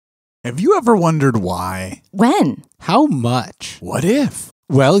Have you ever wondered why? When? How much? What if?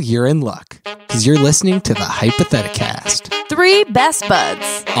 Well, you're in luck, because you're listening to the Hypotheticast. 3 best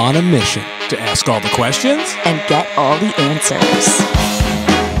buds. On a mission. To ask all the questions? And get all the answers.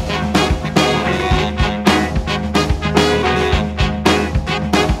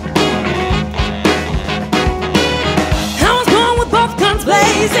 I was born with both guns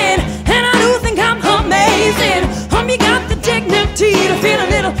blazing, and I do think I'm amazing. You got the dignity to feel a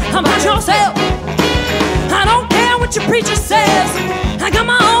little about yourself. I don't care what your preacher says. I got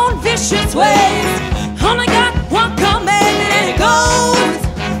my own vicious ways. Only got one command and it goes,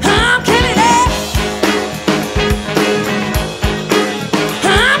 I'm killing it.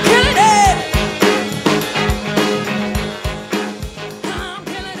 I'm killing it. I'm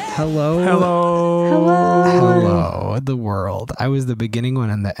killing it. Hello. Hello, the world. I was the beginning one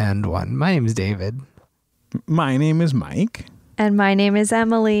and the end one. My name is David. My name is Mike. And my name is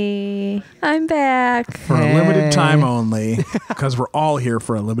Emily. I'm back. For a limited time only, because we're all here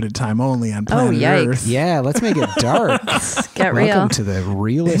for a limited time only on planet yikes. Earth. Yeah, let's make it dark. Get real. Welcome to the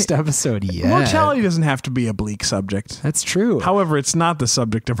realest episode yet. Mortality doesn't have to be a bleak subject. That's true. However, it's not the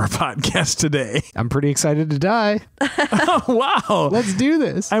subject of our podcast today. I'm pretty excited to die. Oh, wow. Let's do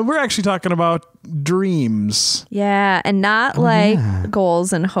this. And we're actually talking about dreams. Yeah, and not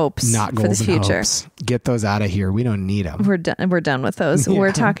goals and hopes Not for goals the and future. hopes. Get those out of here. We don't need them. We're done with those. Yeah.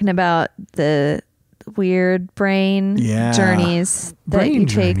 We're talking about the weird brain journeys that you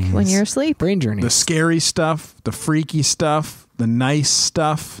take when you're asleep. Brain journeys. The scary stuff, the freaky stuff, the nice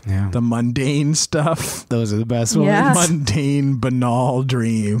stuff, the mundane stuff. Those are the best ones. Yeah. Mundane, banal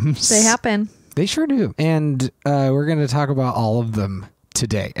dreams. They happen. They sure do. And we're going to talk about all of them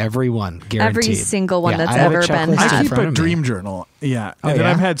today. Every one, guaranteed. Every single one that's I have a ever been checklist had. I in keep front a of me. dream journal. Yeah. Oh, And that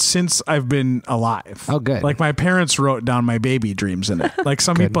yeah? I've had since I've been alive. Oh, good. Like my parents wrote down my baby dreams in it. Like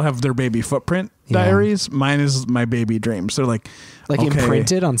some people have their baby footprint diaries. Mine is my baby dreams. They're like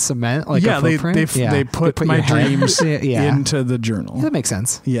imprinted on cement, like yeah, a footprint? they put my your head- dreams yeah. into the journal. That makes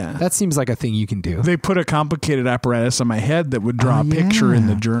sense. Yeah. That seems like a thing you can do. They put a complicated apparatus on my head that would draw a picture in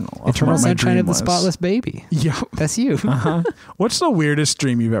the journal. Eternal of what my Sunshine dream of the was. Spotless Baby. Yeah. That's you. What's the weirdest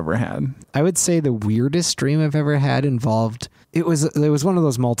dream you've ever had? I would say the weirdest dream I've ever had involved it was one of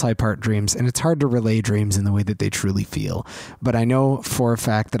those multi-part dreams, and it's hard to relay dreams in the way that they truly feel. But I know for a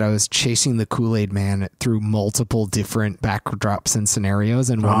fact that I was chasing the Kool-Aid Man through multiple different backdrops and scenarios,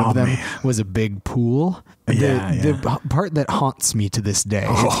 and one of them was a big pool. The part that haunts me to this day,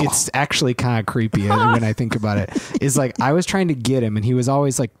 it's actually kind of creepy when I think about it, is like I was trying to get him, and he was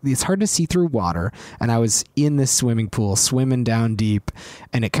always like, it's hard to see through water, and I was in this swimming pool swimming down deep,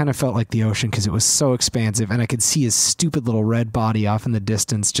 and it kind of felt like the ocean because it was so expansive, and I could see his stupid little red body off in the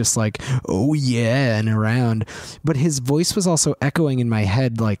distance, just like, oh yeah, and around. But his voice was also echoing in my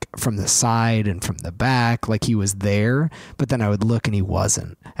head, like from the side and from the back, like he was there, but then I would look and he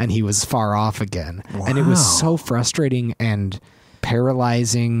wasn't, and he was far off again. Wow. And it was so frustrating and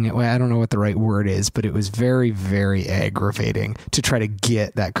paralyzing. Well, I don't know what the right word is, but it was very, very aggravating to try to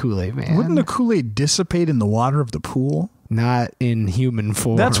get that Kool-Aid Man. Wouldn't the Kool-Aid dissipate in the water of the pool? Not in human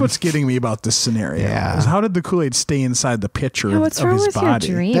form. That's what's getting me about this scenario. Yeah. Is how did the Kool-Aid stay inside the pitcher of What's his wrong with body?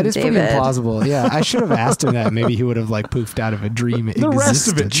 your dream, That is David? pretty implausible. Yeah, I should have asked him that. Maybe he would have like poofed out of a dream. The rest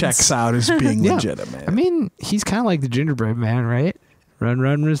of it checks out as being legitimate. I mean, he's kind of like the gingerbread man, right?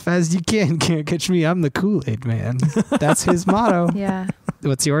 Run as fast as you can. Can't catch me. I'm the Kool-Aid Man. That's his motto. Yeah.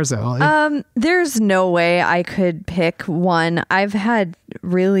 What's yours, Emily? There's no way I could pick one. I've had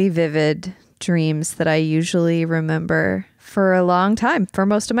really vivid dreams that I usually remember for a long time, for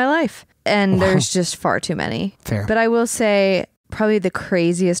most of my life. And there's just far too many. Fair. But I will say probably the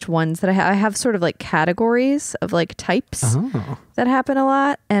craziest ones that I have sort of like categories of like types that happen a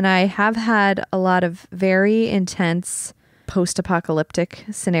lot. And I have had a lot of very intense post-apocalyptic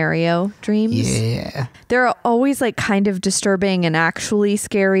scenario dreams. Yeah. They're always like kind of disturbing and actually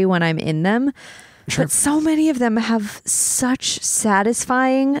scary when I'm in them. Sure. But so many of them have such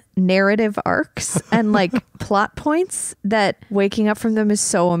satisfying narrative arcs and like plot points that waking up from them is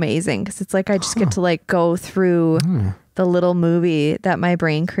so amazing, because it's like I just get to like go through the little movie that my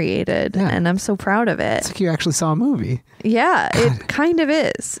brain created, and I'm so proud of it. It's like you actually saw a movie. Yeah, it kind of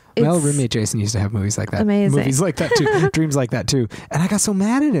is. Well, roommate Jason used to have movies like that. Amazing. Movies like that too. Dreams like that too. And I got so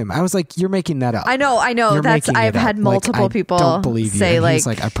mad at him. I was like, you're making that up. I know. You're That's making I've it up. had multiple Like, people I don't believe you. say And like, he's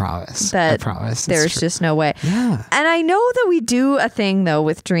like, I promise. that I promise. It's there's true. just no way. Yeah. And I know that we do a thing though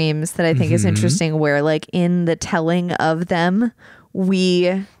with dreams that I think is interesting, where like in the telling of them,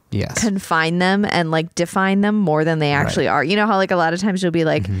 we confine them and like define them more than they actually are. You know how like a lot of times you'll be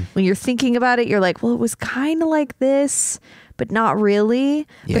like, when you're thinking about it, you're like, well, it was kind of like this, but not really.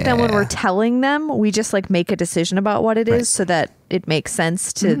 But then when we're telling them, we just like make a decision about what it is so that it makes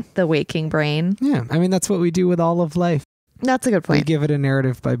sense to the waking brain. Yeah. I mean, that's what we do with all of life. That's a good point. We give it a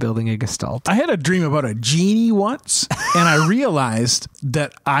narrative by building a gestalt. I had a dream about a genie once, and I realized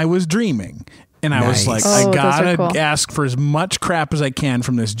that I was dreaming. And I was like, I gotta ask for as much crap as I can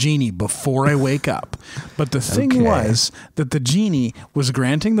from this genie before I wake up. But the thing was that the genie was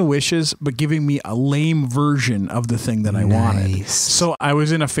granting the wishes, but giving me a lame version of the thing that I wanted. So I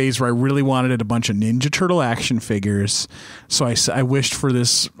was in a phase where I really wanted a bunch of Ninja Turtle action figures. So I wished for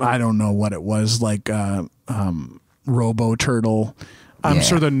this, I don't know what it was, like Robo Turtle. I'm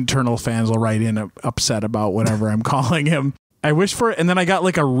sure the Turtle fans will write in upset about whatever I'm calling him. I wished for it, and then I got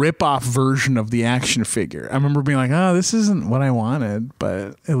like a rip-off version of the action figure. I remember being like, oh, this isn't what I wanted,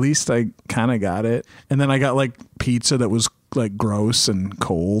 but at least I kind of got it. And then I got like pizza that was like gross and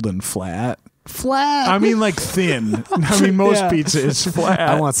cold and flat. I mean, like thin. I mean, most pizza is flat.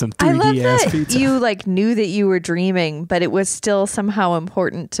 I want some 3D I love that pizza. you like knew that you were dreaming, but it was still somehow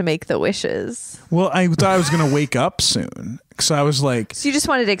important to make the wishes. Well, I thought I was going to wake up soon. So I was like... So you just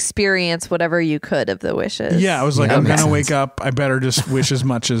wanted to experience whatever you could of the wishes. Yeah, I was like, I'm going to wake up. I better just wish as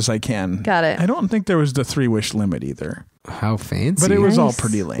much as I can. Got it. I don't think there was the 3-wish limit either. How fancy. But it was all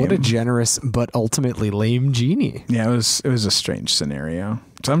pretty lame. What a generous but ultimately lame genie. Yeah, it was a strange scenario.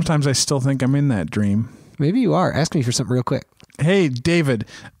 Sometimes I still think I'm in that dream. Maybe you are. Ask me for something real quick. Hey, David,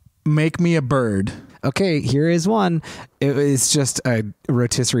 make me a bird. Okay, here is one. It's just a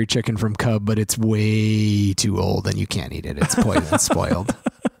rotisserie chicken from Cub, but it's way too old and you can't eat it. It's poison spoiled.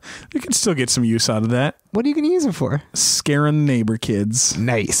 You can still get some use out of that. What are you going to use it for? Scaring neighbor kids.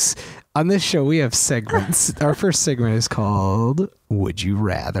 Nice. On this show, we have segments. Our first segment is called Would You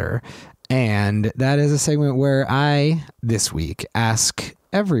Rather? And that is a segment where I, this week, ask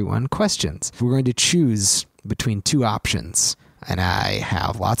everyone questions. We're going to choose between two options. And I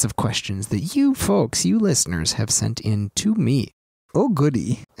have lots of questions that you folks, you listeners, have sent in to me. Oh,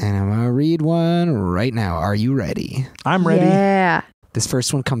 goody. And I'm going to read one right now. Are you ready? I'm ready. Yeah. This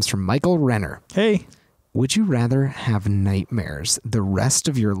first one comes from Michael Renner. Hey. Would you rather have nightmares the rest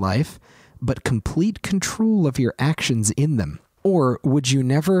of your life, but complete control of your actions in them? Or would you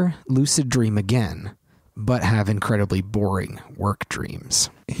never lucid dream again, but have incredibly boring work dreams?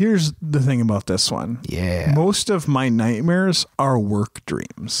 Here's the thing about this one. Yeah. Most of my nightmares are work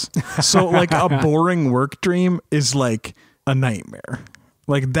dreams. So like a boring work dream is like a nightmare.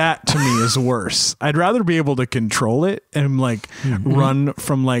 Like that to me is worse. I'd rather be able to control it and like run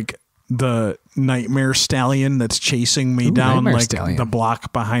from like the nightmare stallion that's chasing me down like the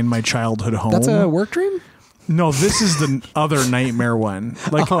block behind my childhood home. That's a work dream? No, this is the other nightmare one.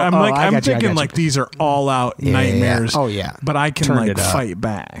 Like I'm thinking like these are all out nightmares. Oh yeah. But I can like fight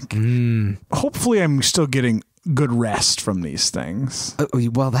back. Hopefully I'm still getting good rest from these things.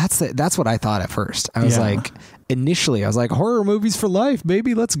 Well, that's what I thought at first. I was like, initially I was like, horror movies for life,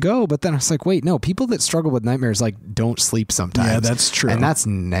 baby, let's go. But then I was like, wait, no, people that struggle with nightmares like don't sleep sometimes. Yeah, that's true. And that's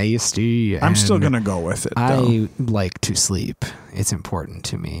nasty. I'm still going to go with it, though. I like to sleep. It's important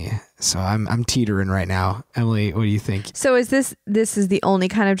to me. So I'm teetering right now. Emily, what do you think? So is this is the only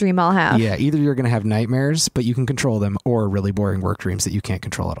kind of dream I'll have? Yeah, either you're going to have nightmares, but you can control them, or really boring work dreams that you can't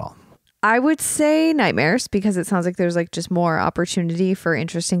control at all. I would say nightmares because it sounds like there's like just more opportunity for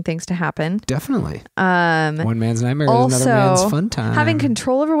interesting things to happen. Definitely. One man's nightmare is another man's fun time. Having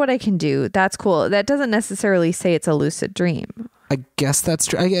control over what I can do, that's cool. That doesn't necessarily say it's a lucid dream. I guess that's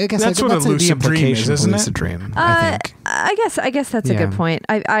true. I guess that's what a lucid dream is, isn't it? Lucid dream, I think. I guess that's a good point.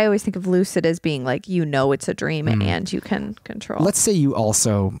 I always think of lucid as being like, it's a dream and you can control. Let's say you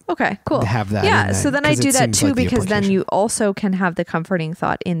also have that. Yeah, so then I do that too because then you also can have the comforting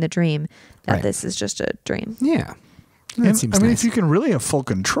thought in the dream that this is just a dream. Yeah. And, I mean, if you can really have full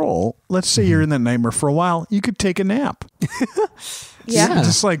control, let's say you're in that nightmare for a while, you could take a nap. Yeah.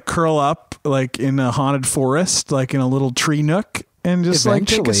 Just like curl up like in a haunted forest, like in a little tree nook and just like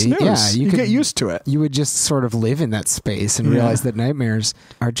take a snooze. Yeah, you could get used to it. You would just sort of live in that space and realize that nightmares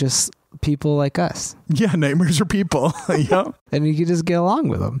are just people like us. Yeah, nightmares are people. Yep. And you could just get along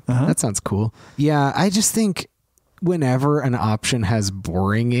with them. That sounds cool. Yeah, I just think whenever an option has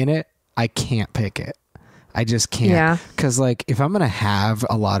boring in it, I can't pick it. I just can't. Yeah. Because like if I'm going to have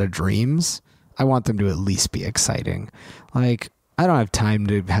a lot of dreams, I want them to at least be exciting. Like I don't have time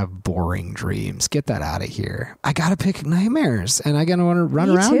to have boring dreams. Get that out of here. I got to pick nightmares and I got to want to run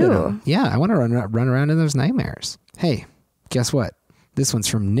around in them. Yeah, I want to run around in those nightmares. Hey, guess what? This one's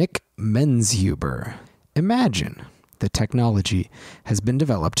from Nick Menshuber. Imagine the technology has been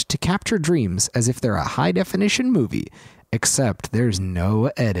developed to capture dreams as if they're a high definition movie, except there's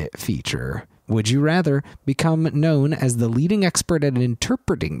no edit feature. Would you rather become known as the leading expert at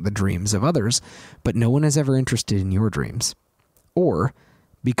interpreting the dreams of others, but no one is ever interested in your dreams? Or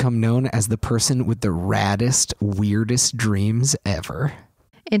become known as the person with the raddest, weirdest dreams ever?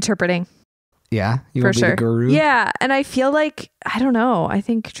 Interpreting. Yeah? You For want to be sure. the guru? Yeah. And I feel like, I don't know. I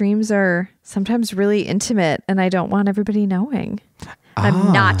think dreams are sometimes really intimate and I don't want everybody knowing.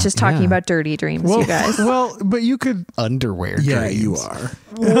 I'm not just talking about dirty dreams, you guys. Well, but you could... Underwear Yeah, dreams. you are.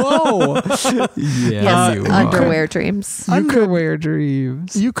 Whoa. Yes, you underwear dreams. Underwear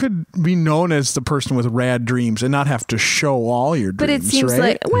dreams. You could be known as the person with rad dreams and not have to show all your dreams, But it seems right?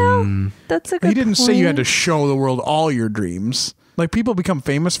 like, well, that's a good He didn't say you had to point. show the world all your dreams. Like, people become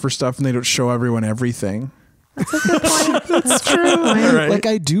famous for stuff and they don't show everyone everything. That's a good point. That's true. Right? Like,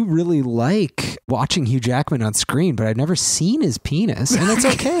 I do really like watching Hugh Jackman on screen, but I've never seen his penis, and it's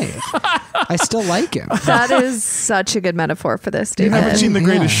okay. I still like him. That is such a good metaphor for this, You David. haven't seen The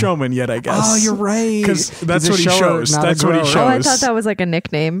Greatest Yeah. Showman yet, I guess. Oh, you're right. Because that's He's a what he shower, shows. not a That's what he grower. shows. Oh, I thought that was like a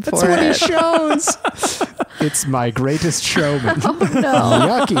nickname for That's what he it. shows. It's my greatest showman. Oh,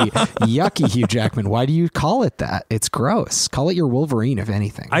 no. Yucky, Hugh Jackman. Why do you call it that? It's gross. Call it your Wolverine, if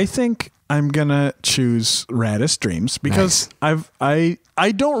anything. I think I'm gonna choose Raddest Dreams because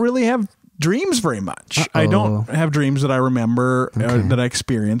I don't really have dreams very much. I don't have dreams that I remember that I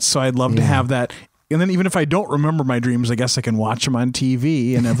experience. So I'd love to have that. And then even if I don't remember my dreams, I guess I can watch them on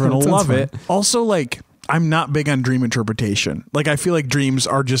TV and everyone will love it. Also, like, I'm not big on dream interpretation. Like, I feel like dreams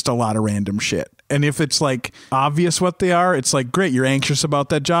are just a lot of random shit. And if it's like obvious what they are, it's like, great, you're anxious about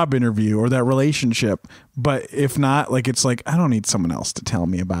that job interview or that relationship. But if not, like, it's like, I don't need someone else to tell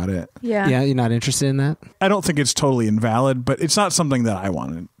me about it. Yeah. Yeah, you're not interested in that? I don't think it's totally invalid, but it's not something that I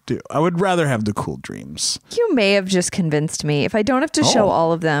want to do. I would rather have the cool dreams. You may have just convinced me if I don't have to show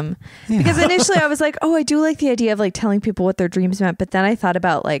all of them. Because initially I was like, oh, I do like the idea of like telling people what their dreams meant. But then I thought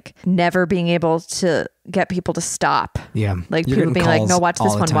about like never being able to get people to stop. Yeah. Like You're people getting being like, no, calls watch all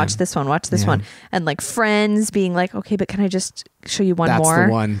this the one, time. watch this one, watch this one. And like friends being like, okay, but can I just show you one more? That's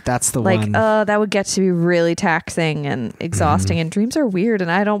the one. That's the Like, one. that would get to be really taxing and exhausting. And dreams are weird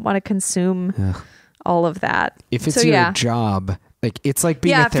and I don't want to consume all of that. If it's so, your job, like, it's like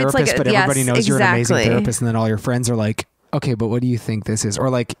being a if it's like therapist, but everybody knows you're an amazing exactly. therapist, and then all your friends are like, okay, but what do you think this is? Or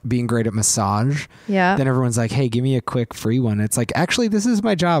like being great at massage. Yeah. Then everyone's like, hey, give me a quick free one. It's like, actually, this is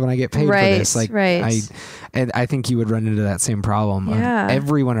my job and I get paid for this. Like, I think you would run into that same problem of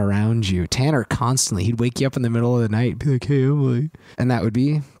everyone around you. Tanner constantly, he'd wake you up in the middle of the night and be like, hey, Emily. And that would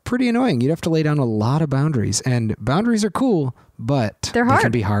be pretty annoying. You'd have to lay down a lot of boundaries, and boundaries are cool, but they're hard. They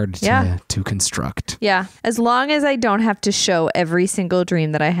can be hard to construct. Yeah. As long as I don't have to show every single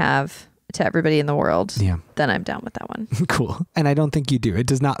dream that I have to everybody in the world, then I'm down with that one. Cool. And I don't think you do. It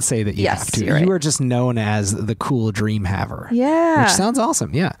does not say that you have to. You're right. You are just known as the cool dream haver. Yeah. Which sounds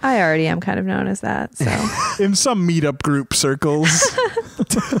awesome. Yeah. I already am kind of known as that. So In some meetup group circles.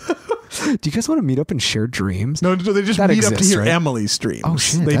 Do you guys want to meet up and share dreams? No, they just That meet up to exists, hear right? Emily's dreams. Oh,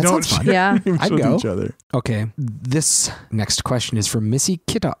 shit. They That don't sounds fun. share Yeah. dreams I'd with go. each other. Okay. This next question is from Missy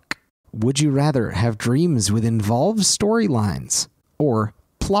Kittock. Would you rather have dreams with involved storylines or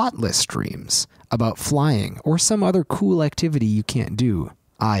plotless dreams about flying or some other cool activity you can't do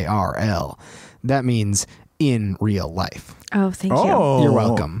IRL? That means in real life. oh, thank you. Oh, You're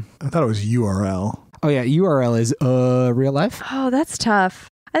welcome. I thought it was URL. Oh, yeah. URL is real life. Oh, that's tough.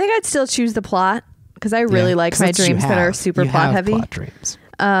 I think I'd still choose the plot because I really like 'cause my that's what you dreams that are have. super You plot have heavy. Plot dreams.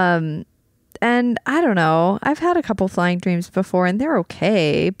 And I don't know. I've had a couple flying dreams before and they're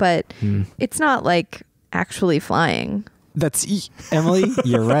okay, but it's not like actually flying. That's Emily.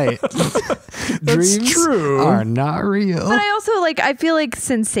 You're right. Dreams true. are not real. But I also I feel like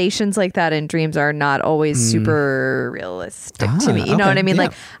sensations like that in dreams are not always super realistic to me. You know okay. what I mean? Yeah.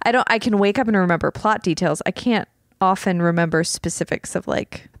 Like I can wake up and remember plot details. I can't often remember specifics of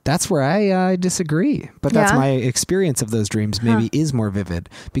That's where I disagree. But that's Yeah? my experience of those dreams maybe is more vivid,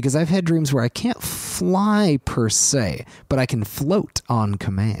 because I've had dreams where I can't fly per se, but I can float on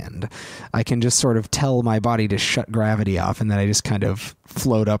command. I can just sort of tell my body to shut gravity off, and then I just kind of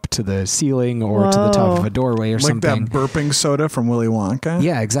float up to the ceiling or to the top of a doorway or Like something. that burping soda from Willy Wonka?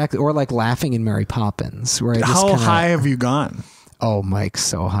 Yeah, exactly. Or like laughing in Mary Poppins, where I just How kinda, high have you gone? Oh, Mike,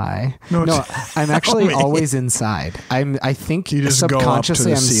 so high. No, No, I'm actually me. always inside. I think You just go up to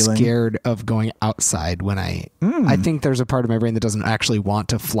subconsciously the I'm ceiling. scared of going outside when I think there's a part of my brain that doesn't actually want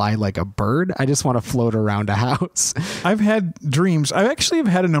to fly like a bird. I just want to float around a house. I've had dreams. I actually have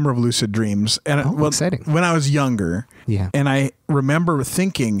had a number of lucid dreams. And exciting. When I was younger. Yeah. And I remember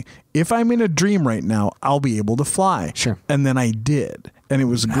thinking, if I'm in a dream right now, I'll be able to fly. Sure. And then I did. And it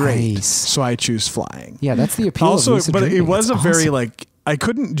was great. Nice. So I choose flying. Yeah, that's the appeal Also, of lucid but dreaming. it was It's a very awesome.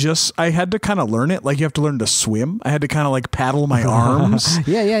 I had to kind of learn it. Like you have to learn to swim. I had to kind of like paddle my arms.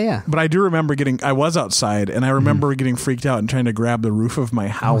 Yeah. But I do remember I was outside and I remember getting freaked out and trying to grab the roof of my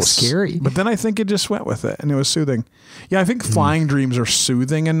house. Scary. But then I think it just went with it and it was soothing. Yeah, I think flying dreams are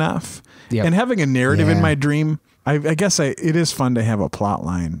soothing enough. Yep. And having a narrative in my dream, I guess it is fun to have a plot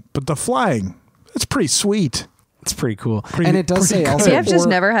line. But the flying, it's pretty sweet. It's pretty cool. And it does say also... See, I've just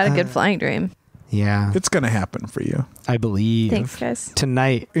never had a good flying dream. Yeah. It's going to happen for you. I believe. Thanks, guys.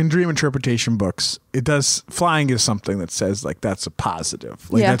 Tonight. In dream interpretation books, flying is something that says like that's a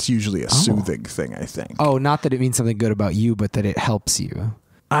positive. Like that's usually a soothing thing, I think. Oh, not that it means something good about you, but that it helps you.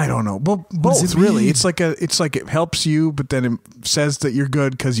 I don't know. Well, both really. It's like it helps you, but then it says that you're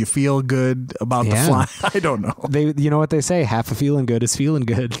good because you feel good about the flying. I don't know. You know what they say? Half of feeling good is feeling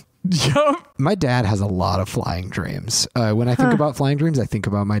good. Yep. My dad has a lot of flying dreams. When I think about flying dreams, I think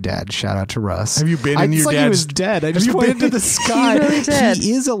about my dad. Shout out to Russ. Have you been in your dad's... He was dead. I just pointed to the sky. He really did.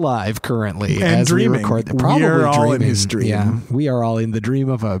 He is alive currently. And as dreaming. We record. Probably we are all dreaming. in his dream. Yeah, we are all in the dream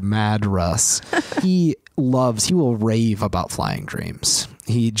of a mad Russ. He will rave about flying dreams.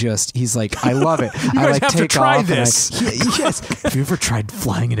 He's like, I love it. You guys have to try this. Yes. Have you ever tried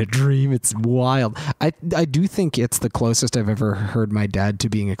flying in a dream? It's wild. I do think it's the closest I've ever heard my dad to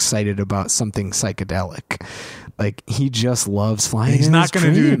being excited about something psychedelic. Like he just loves flying. He's not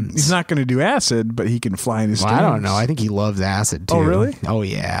going to do acid, but he can fly in his dreams. I don't know. I think he loves acid too. Oh, really? Oh,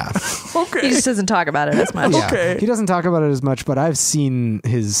 yeah. Okay. He just doesn't talk about it as much. Yeah. Okay. He doesn't talk about it as much, but I've seen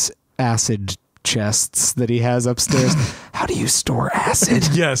his acid chests that he has upstairs. How do you store acid?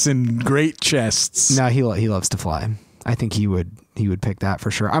 Yes, in great chests. No, he loves to fly. I think he would pick that for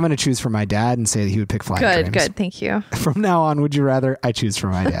sure. I'm going to choose for my dad and say that he would pick flying dreams. Good. Thank you. From now on, would you rather? I choose for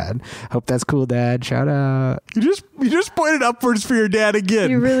my dad. Hope that's cool, Dad. Shout out. You just pointed upwards for your dad again.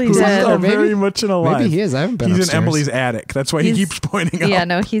 You really who's did. Very much in a line. Maybe he is. I haven't been He's upstairs. in Emily's attic. That's why he keeps pointing up. Yeah,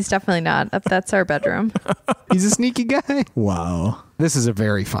 no, he's definitely not. That's our bedroom. He's a sneaky guy. Wow. This is a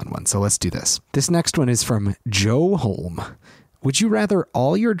very fun one, so let's do this. This next one is from Joe Holm. Would you rather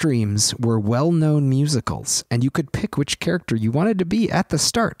all your dreams were well-known musicals and you could pick which character you wanted to be at the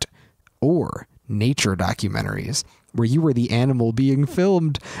start, or nature documentaries where you were the animal being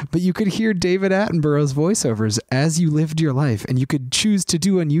filmed, but you could hear David Attenborough's voiceovers as you lived your life and you could choose to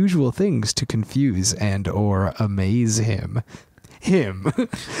do unusual things to confuse and or amaze him?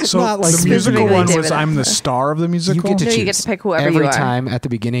 So not like the musical one David was I'm the star of the musical? You get to choose. You get to pick whoever Every you are. time at the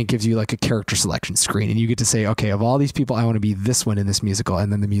beginning, it gives you like a character selection screen, and you get to say, okay, of all these people, I want to be this one in this musical,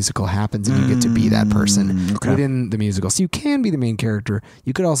 and then the musical happens, and you get to be that person within the musical. So you can be the main character.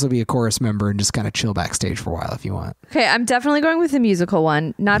 You could also be a chorus member and just kind of chill backstage for a while if you want. Okay, I'm definitely going with the musical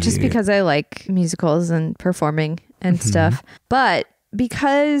one, not just because I like musicals and performing and stuff, but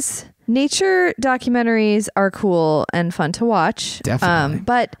because nature documentaries are cool and fun to watch. Definitely.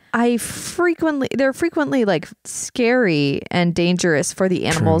 But they're frequently like scary and dangerous for the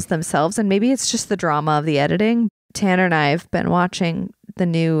animals themselves. And maybe it's just the drama of the editing. Tanner and I have been watching the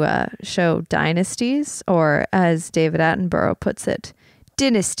new show Dynasties, or as David Attenborough puts it,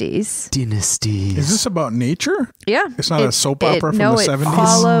 Dynasties. Is this about nature? Yeah. It's not a soap opera from the 70s? It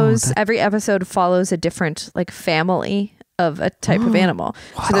follows, every episode follows a different like family of a type of animal.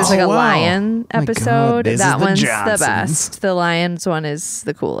 So there's like a lion episode. That one's the best. The lions one is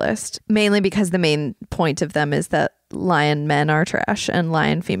the coolest. Mainly because the main point of them is that lion men are trash and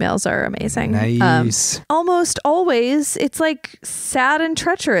lion females are amazing. Nice. Almost always it's like sad and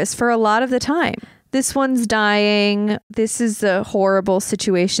treacherous for a lot of the time. This one's dying. This is a horrible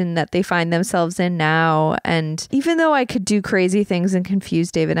situation that they find themselves in now. And even though I could do crazy things and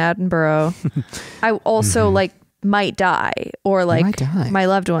confuse David Attenborough, I also might die, or like my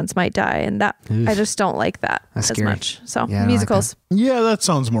loved ones might die, and that I just don't like that as much. So musicals. That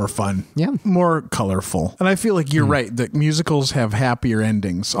sounds more fun. Yeah. More colorful. And I feel like you're right that musicals have happier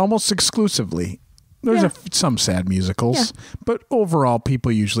endings almost exclusively. There's some sad musicals, but overall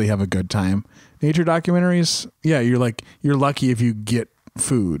people usually have a good time. Nature documentaries, you're lucky if you get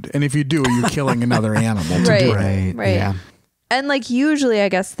food, and if you do, you're killing another animal to do it. Right. Yeah. And like usually I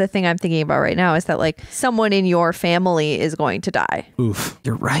guess the thing I'm thinking about right now is that like someone in your family is going to die. Oof,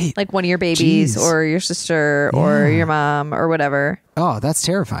 you're right. Like one of your babies or your sister or your mom or whatever. Oh, that's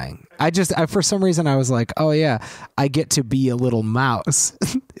terrifying. I for some reason I was like, oh yeah, I get to be a little mouse.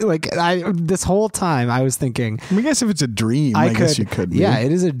 This whole time I was thinking, I guess if it's a dream, I guess you could be. Yeah,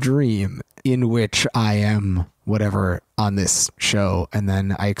 it is a dream in which I am whatever on this show, and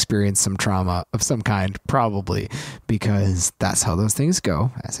then I experience some trauma of some kind, probably because that's how those things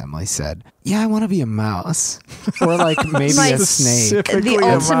go, as Emily said. Yeah, I want to be a mouse. Or like maybe a snake. The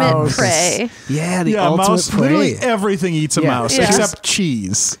ultimate prey. Yeah, the ultimate mouse. prey. Literally everything eats a mouse except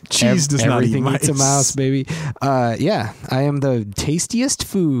cheese. Cheese does not eat mice. Everything eats a mouse, baby. Yeah, I am the tastiest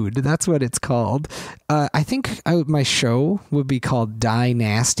food. That's what it's called. I think my show would be called Die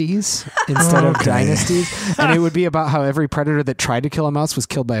Nasties instead of Dynasties. And it would be about how every predator that tried to kill a mouse was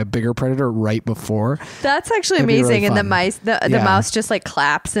killed by a bigger predator right before. That's actually amazing. Really, and the mouse just like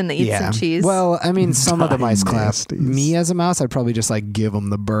claps and eats some cheese. Well, I mean, some of the mice clap. Me as a mouse, I'd probably just like give them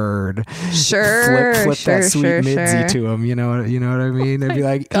the bird. Sure. Flip that sweet Midsie to them. You know what I mean? I'd be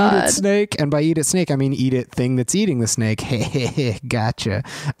like, eat it, snake. And by eat it, snake, I mean eat it thing that's eating the snake. Hey, gotcha.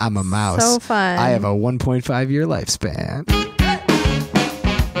 I'm a mouse. So fun. I have a 1.5 year lifespan.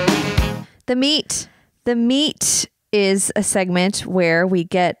 The meat is a segment where we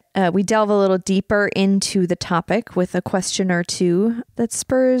delve a little deeper into the topic with a question or two that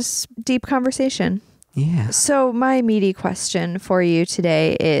spurs deep conversation. Yeah. So my meaty question for you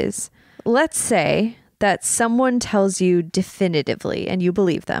today is, let's say that someone tells you definitively, and you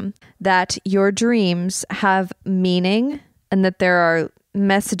believe them, that your dreams have meaning and that there are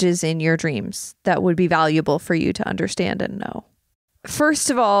messages in your dreams that would be valuable for you to understand and know. First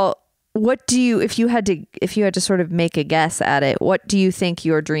of all, what do you, if you had to sort of make a guess at it, what do you think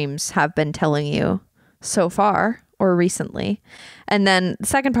your dreams have been telling you so far or recently? And then the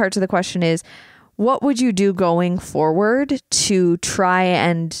second part to the question is, what would you do going forward to try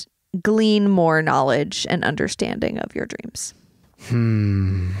and glean more knowledge and understanding of your dreams?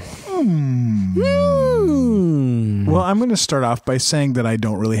 Well, I'm going to start off by saying that I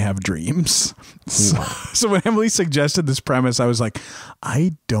don't really have dreams. So when Emily suggested this premise, I was like,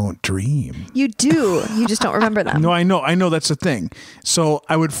 I don't dream. You do. You just don't remember them. No, I know that's the thing. So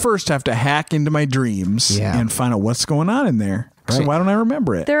I would first have to hack into my dreams and find out what's going on in there. Right. So why don't I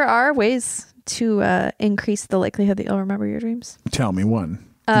remember it? There are ways to increase the likelihood that you'll remember your dreams. Tell me one.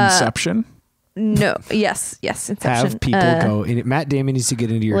 Inception? No. Yes. Inception. Have people go in it. Matt Damon needs to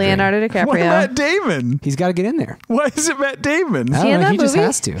get into your Leonardo dream. DiCaprio. Why Matt Damon? He's got to get in there. Why is it Matt Damon? I don't know. He just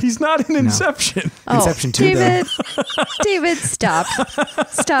has to. He's not in Inception. Oh, Inception 2, David, David,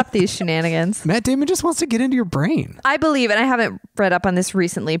 stop these shenanigans. Matt Damon just wants to get into your brain. I believe, and I haven't read up on this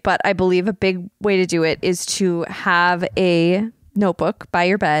recently, but I believe a big way to do it is to have a notebook by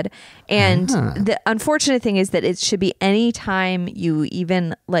your bed. And the unfortunate thing is that it should be any time you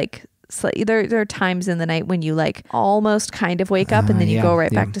even like, there are times in the night when you like almost kind of wake up and then you go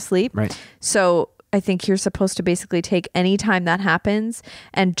right back to sleep. Right. So I think you're supposed to basically take any time that happens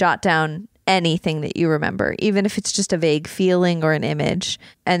and jot down anything that you remember, even if it's just a vague feeling or an image.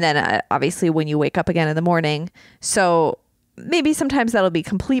 And then obviously when you wake up again in the morning. So maybe sometimes that'll be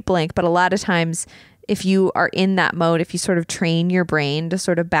complete blank, but a lot of times if you are in that mode, if you sort of train your brain to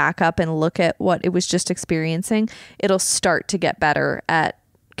sort of back up and look at what it was just experiencing, it'll start to get better at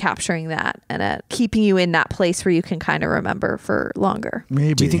capturing that and at keeping you in that place where you can kind of remember for longer.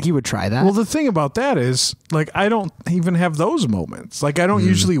 Maybe. Do you think you would try that? Well, the thing about that is, like, I don't even have those moments. Like, I don't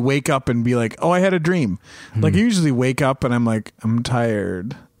usually wake up and be like, oh, I had a dream. Like, I usually wake up and I'm like, I'm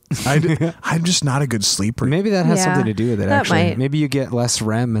tired. I'm just not a good sleeper. Maybe that has something to do with it, actually. Might. Maybe you get less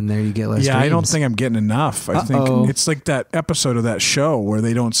REM and there you get less dreams. I don't think I'm getting enough. I think it's like that episode of that show where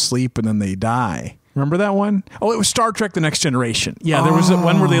they don't sleep and then they die. Remember that one? Oh, it was Star Trek: The Next Generation. Yeah, there was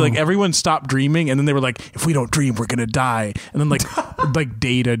one where they like everyone stopped dreaming, and then they were like, "If we don't dream, we're gonna die." And then like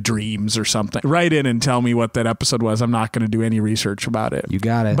Data dreams or something. Write in and tell me what that episode was. I'm not going to do any research about it. You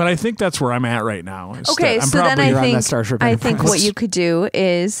got it. But I think that's where I'm at right now. Okay, so then I think what you could do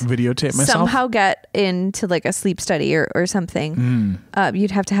is videotape myself. Somehow get into like a sleep study or something.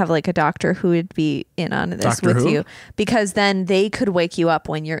 You'd have to have like a doctor who would be in on this Doctor with who? you, because then they could wake you up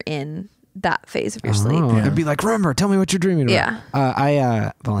when you're in that phase of your sleep. It'd be like, remember, tell me what you're dreaming about. Yeah.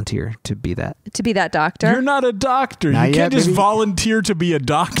 I volunteer to be that. To be that doctor? You're not a doctor. Not you yet, can't just baby. volunteer to be a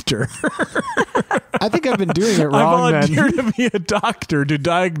doctor. I think I've been doing it I wrong. volunteer to be a doctor to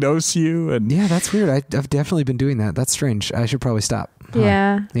diagnose you. And Yeah, that's weird. I've definitely been doing that. That's strange. I should probably stop.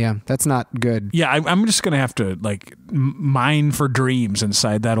 Yeah. Yeah, that's not good. yeah, I'm just gonna have to like mine for dreams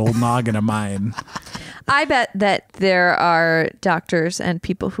inside that old noggin of mine. I bet that there are doctors and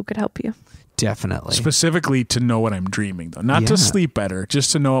people who could help you. Definitely. Specifically to know what I'm dreaming, though, not to sleep better,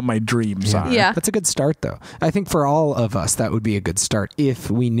 just to know what my dreams are. Yeah. That's a good start, though. I think for all of us, that would be a good start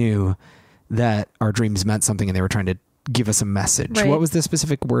if we knew that our dreams meant something and they were trying to give us a message. Right. What was the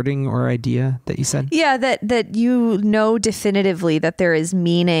specific wording or idea that you said? Yeah, that you know definitively that there is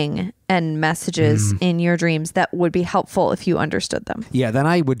meaning and messages in your dreams that would be helpful if you understood them. Yeah, then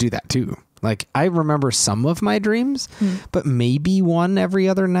I would do that too. Like, I remember some of my dreams, but maybe one every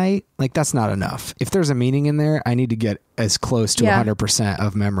other night. Like, that's not enough. If there's a meaning in there, I need to get as close to 100%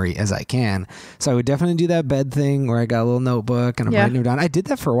 of memory as I can. So I would definitely do that bed thing where I got a little notebook and I'm writing them down. I did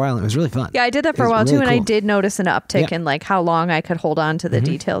that for a while and it was really fun. Yeah, I did that for a while too. And I did notice an uptick in like how long I could hold on to the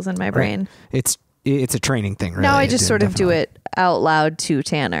details in my brain. It's a training thing, really. Now I just sort of do it out loud to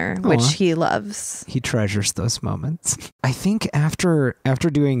Tanner, which he loves. He treasures those moments. I think after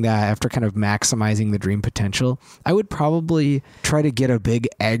doing that, after kind of maximizing the dream potential, I would probably try to get a big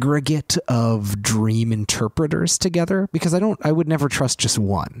aggregate of dream interpreters together, because I would never trust just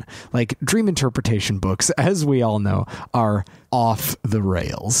one. Like, dream interpretation books, as we all know, are off the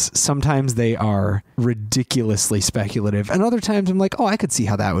rails. Sometimes they are ridiculously speculative, and other times I'm like, oh, I could see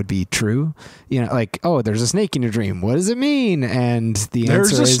how that would be true. You know, like, oh, there's a snake in your dream. What does it mean? And the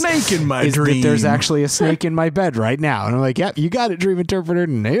answer is, snake in my dream. There's actually a snake in my bed right now. And I'm like, yep, you got it, dream interpreter.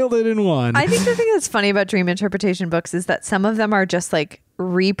 Nailed it in one. I think the thing that's funny about dream interpretation books is that some of them are just like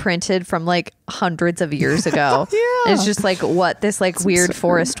reprinted from like hundreds of years ago. It's just like what this like weird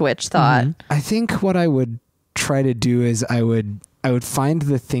forest witch thought. I think what I would try to do is I would find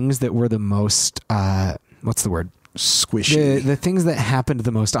the things that were the most what's the word? Squishy. The things that happened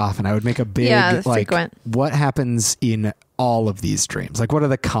the most often. I would make a big like frequent. What happens in all of these dreams? Like, what are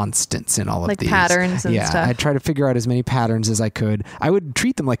the constants in all of these? Like patterns and stuff. I'd try to figure out as many patterns as I could. I would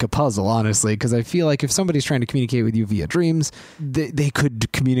treat them like a puzzle, honestly, because I feel like if somebody's trying to communicate with you via dreams, they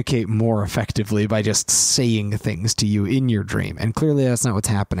could communicate more effectively by just saying things to you in your dream. And clearly that's not what's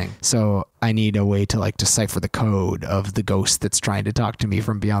happening. So I need a way to like decipher the code of the ghost that's trying to talk to me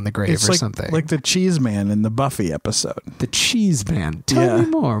from beyond the grave or something. Like the Cheese Man in the Buffy episode. The Cheese Man. Tell me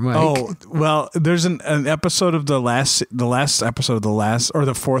more, Mike. Oh, well, there's an episode of the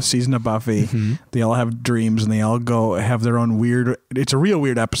fourth season of Buffy. They all have dreams and they all go have their own weird. It's a real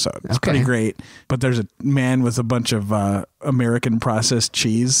weird episode. It's pretty great. But there's a man with a bunch of American processed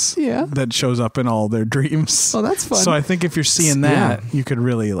cheese that shows up in all their dreams. Oh, that's fun. So I think if you're seeing that, you could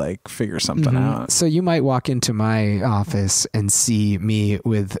really like figure something out. So you might walk into my office and see me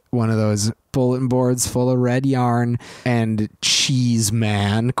with one of those bulletin boards full of red yarn and Cheese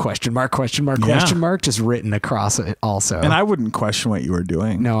Man question mark just written across it also. And I wouldn't question what you were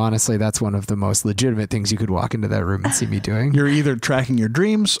doing. No, honestly, that's one of the most legitimate things you could walk into that room and see me doing. You're either tracking your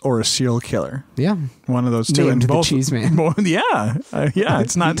dreams or a serial killer. Yeah. One of those two. Named and both, the Cheese Man.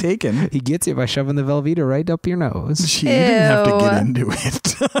 It's not taken. He gets you by shoving the Velveeta right up your nose. You didn't have to get into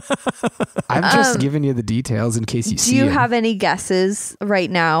it. I'm just giving you the details in case you see Do you have any guesses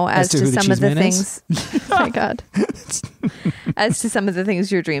right now as to some of the things? Oh my God. As to some of the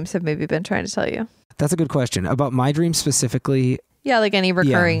things your dreams have maybe been trying to tell you. That's a good question. About my dreams specifically. Yeah, like any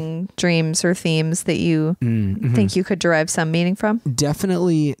recurring dreams or themes that you think you could derive some meaning from?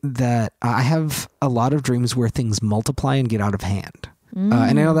 Definitely that I have a lot of dreams where things multiply and get out of hand. And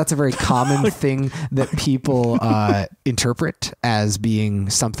I know that's a very common thing that people interpret as being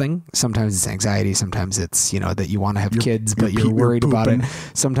something. Sometimes it's anxiety. Sometimes it's, that you want to have kids, but you're worried about it.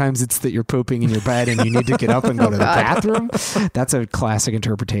 Sometimes it's that you're pooping in your bed and you need to get up and go to the bathroom. That's a classic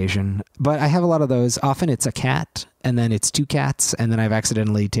interpretation. But I have a lot of those. Often it's a cat. And then it's 2 cats, and then I've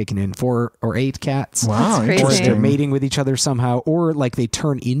accidentally taken in 4 or 8 cats. Wow, crazy. Or they're mating with each other somehow, or like they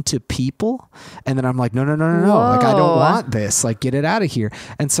turn into people, and then I'm like, no, like I don't want this, like get it out of here.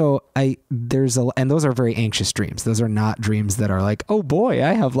 And so and those are very anxious dreams. Those are not dreams that are like, oh boy,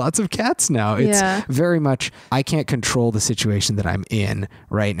 I have lots of cats now. It's very much I can't control the situation that I'm in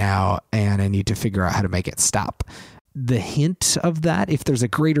right now, and I need to figure out how to make it stop. The hint of that, if there's a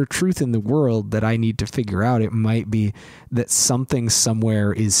greater truth in the world that I need to figure out, it might be that something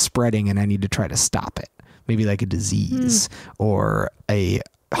somewhere is spreading and I need to try to stop it. Maybe like a disease or a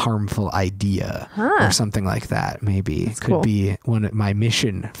harmful idea or something like that. Maybe it could be my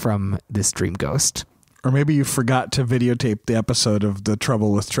mission from this dream ghost. Or maybe you forgot to videotape the episode of The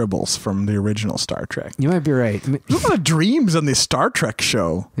Trouble with Tribbles from the original Star Trek. You might be right. There's a lot of dreams on the Star Trek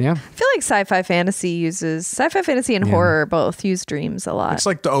show. Yeah. I feel like sci-fi fantasy and horror both use dreams a lot. It's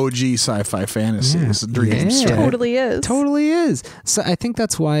like the OG sci-fi fantasy. It's dreams. Yeah. Totally is. So I think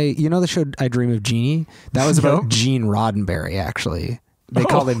that's why, the show I Dream of Jeannie? That was about Gene Roddenberry, actually. They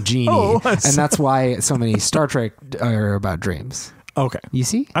called him Genie. And that's why so many Star Trek are about dreams. Okay. You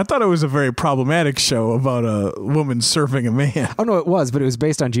see? I thought it was a very problematic show about a woman surfing a man. Oh, no, it was, but it was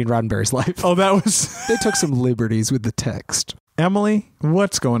based on Gene Roddenberry's life. Oh, that was... They took some liberties with the text. Emily,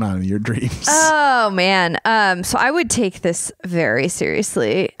 what's going on in your dreams? Oh, man. So I would take this very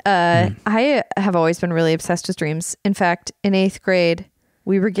seriously. I have always been really obsessed with dreams. In fact, in 8th grade,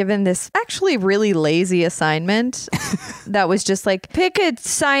 we were given this actually really lazy assignment that was just like, pick a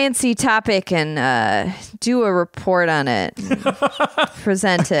sciencey topic and do a report on it,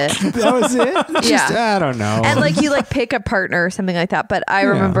 present it. That was it. Just, I don't know. And like you like pick a partner or something like that. But I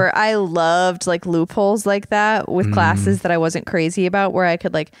remember I loved like loopholes like that with classes that I wasn't crazy about, where I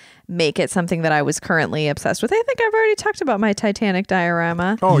could like make it something that I was currently obsessed with. I think I've already talked about my Titanic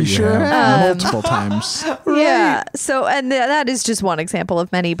diorama. Oh, you sure have multiple times. Yeah. So, and that is just one example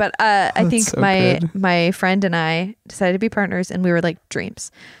of many. But I think so my friend and I decided to be partners, and we were like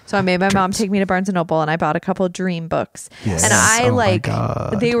dreams. So I made my mom take me to Barnes and Noble, and I bought a couple of dream books. Yes. And I my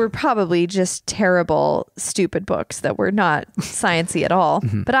God. they were probably just terrible, stupid books that were not sciencey at all.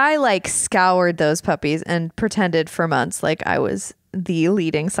 But I like scoured those puppies and pretended for months like I was the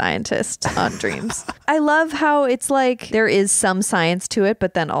leading scientist on dreams. I love how it's like there is some science to it,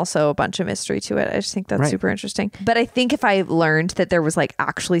 but then also a bunch of mystery to it. I just think that's super interesting. But I think if I learned that there was like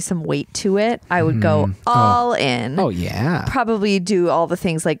actually some weight to it, I would go all in. Oh, yeah. Probably do all the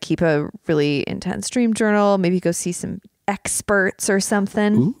things like keep a really intense dream journal, maybe go see some experts or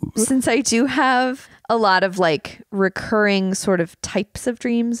something. Ooh. Since I do have a lot of like recurring sort of types of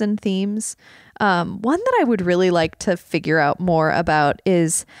dreams and themes, one that I would really like to figure out more about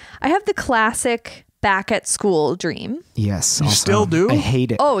is I have the classic back at school dream. Yes. You still do? I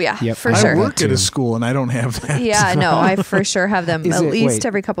hate it. Oh yeah, for I sure. work at a school and I don't have that. Yeah, no, I for sure have them Is at it- least wait.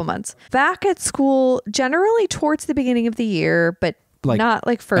 every couple months. Back at school, generally towards the beginning of the year, but Like not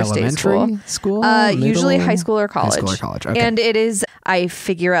like first day elementary school. school? Usually Middle? high school or college. High school or college. Okay. And it is, I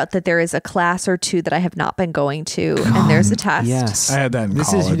figure out that there is a class or two that I have not been going to, and there's a test. Yes. I had that in This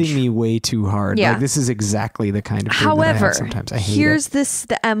college. is hitting me way too hard. Yeah. Like, this is exactly the kind of dream that I However, have sometimes. I hate here's it.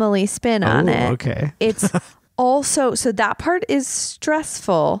 the Emily spin on Oh, it. okay. It's also, so that part is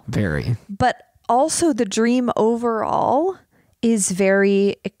stressful, Very. but also the dream overall is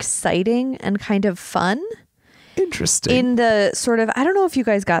very exciting and kind of fun. Interesting. In the sort of, I don't know if you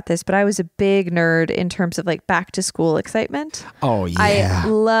guys got this, but I was a big nerd in terms of like back to school excitement. Oh, yeah. I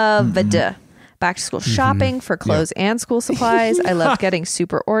loved back to school shopping for clothes and school supplies. I loved getting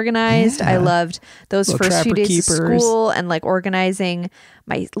super organized. Yeah. I loved those Little first few Trapper days of Keepers. school and like organizing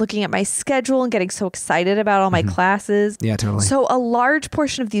looking at my schedule and getting so excited about all my classes. Yeah, totally. So a large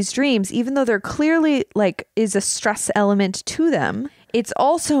portion of these dreams, even though they're clearly like is a stress element to them, it's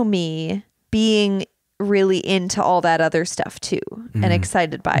also me being really into all that other stuff too and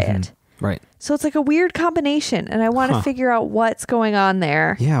excited by it. Right. So it's like a weird combination, and I want to figure out what's going on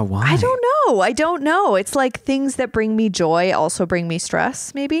there. Yeah, why? I don't know. It's like things that bring me joy also bring me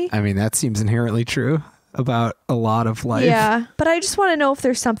stress, maybe. I mean, that seems inherently true about a lot of life. Yeah, but I just want to know if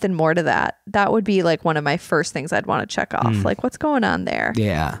there's something more to that. That would be like one of my first things I'd want to check off. Like, what's going on there?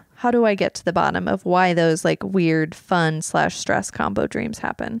 Yeah. How do I get to the bottom of why those like weird fun/stress combo dreams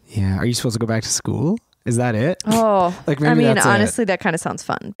happen? Yeah. Are you supposed to go back to school? Is that it? Oh, Like, maybe I mean, that's honestly, that kind of sounds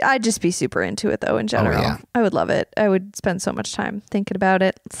fun. I'd just be super into it though in general. yeah. I would love it. I would spend so much time thinking about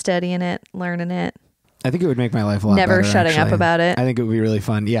it, studying it, learning it. I think it would make my life a lot Never better, shutting up actually. about it. I think it would be really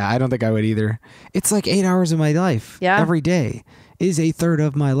fun. Yeah, I don't think I would either. It's like 8 hours of my life. Yeah. Every day is a third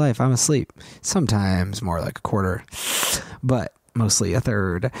of my life. I'm asleep. Sometimes more like a quarter, but mostly a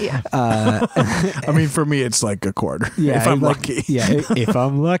third. Yeah. I mean, for me, it's like a quarter. Yeah, if I'm like- lucky. Yeah, if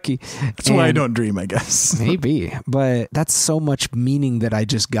I'm lucky. That's why I don't dream, I guess. Maybe, but that's so much meaning that I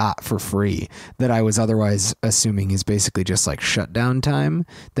just got for free that I was otherwise assuming is basically just like shutdown time,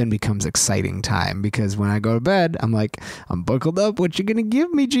 then becomes exciting time, because when I go to bed, I'm like, I'm buckled up. What you gonna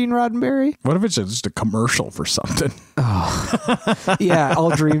give me, Gene Roddenberry? What if it's just a commercial for something? Yeah, all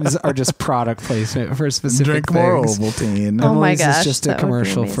dreams are just product placement for specific Drink more things. Ovaltine. Oh my Emily's gosh, is just a that would be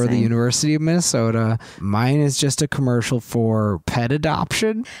commercial for the amazing. University of Minnesota. Mine is just a commercial for pet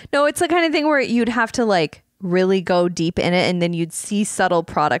adoption. No, it's the kind of thing where you'd have to like really go deep in it, and then you'd see subtle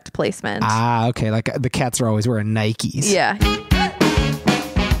product placement. Ah, okay. Like the cats are always wearing Nikes. Yeah.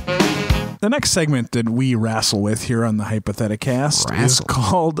 The next segment that we wrestle with here on the Hypotheticast is Wrestle.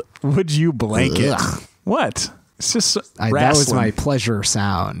 called Would You Blanket? Ugh. What? It's just That was wrestling. my pleasure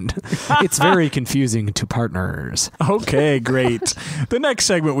sound. It's very confusing to partners. Okay, great. The next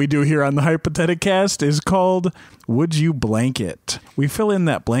segment we do here on the Hypotheticast is called Would You Blanket? We fill in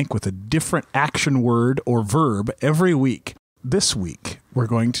that blank with a different action word or verb every week. This week, we're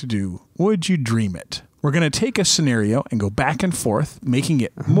going to do Would You Dream It? We're going to take a scenario and go back and forth, making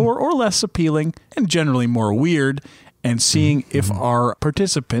it more or less appealing and generally more weird, and seeing if our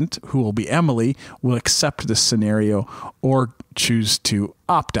participant, who will be Emily, will accept this scenario or choose to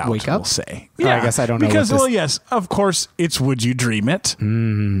opt out, Wake up? we'll say. Oh, I guess I don't know Because, what this- well, yes, of course, it's Would You Dream It?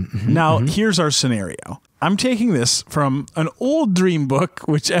 Now, here's our scenario. I'm taking this from an old dream book,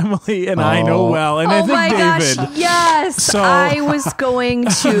 which Emily and I know well, and I think David. Gosh, yes. So, I was going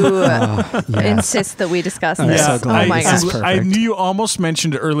to insist that we discuss this. So glad. Oh my gosh. I knew you almost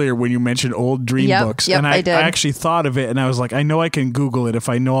mentioned it earlier when you mentioned old dream books, and I did. I actually thought of it, and I was like, I know I can Google it if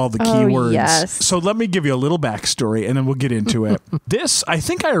I know all the keywords. Yes. So let me give you a little backstory, and then we'll get into it. This, I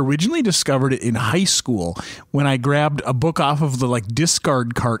think I originally discovered it in high school when I grabbed a book off of the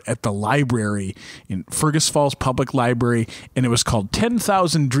discard cart at the library in Fergus Falls Public Library, and it was called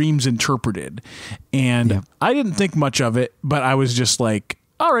 10,000 Dreams Interpreted. And I didn't think much of it, but I was just like,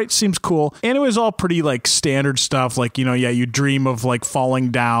 all right, seems cool. And it was all pretty standard stuff. You dream of falling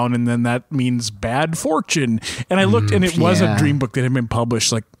down, and then that means bad fortune. And I looked, and it was a dream book that had been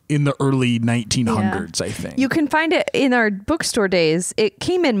published in the early 1900s, I think. You can find it in our bookstore days. It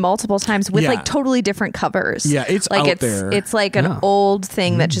came in multiple times with totally different covers. Yeah, it's out there. It's an old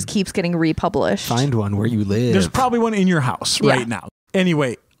thing that just keeps getting republished. Find one where you live. There's probably one in your house right now.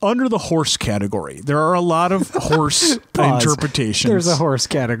 Anyway, under the horse category, there are a lot of horse interpretations. There's a horse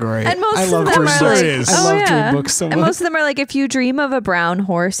category. And most I of love them are I love dream books so much. And most of them are if you dream of a brown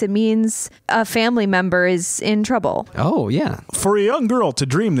horse, it means a family member is in trouble. Oh, yeah. For a young girl to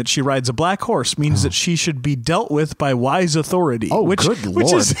dream that she rides a black horse means that she should be dealt with by wise authority. Oh, good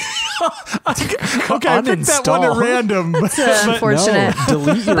Lord. Is, okay, I picked that one at random. It's unfortunate. No,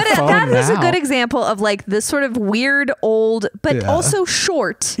 delete your but phone that is a now. good example of this sort of weird, old, but also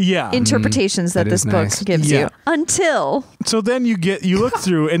short interpretations that this book gives you. Until. So then you look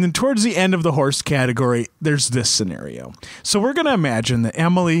through, and then towards the end of the horse category, there's this scenario. So we're going to imagine that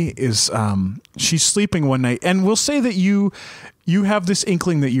Emily is, she's sleeping one night, and we'll say that you have this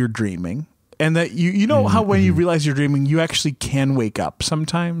inkling that you're dreaming. And that you know how when you realize you're dreaming, you actually can wake up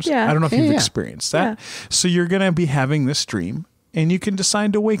sometimes. Yeah. I don't know if you've experienced that. Yeah. So you're going to be having this dream, and you can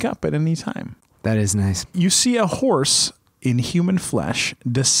decide to wake up at any time. That is nice. You see a horse in human flesh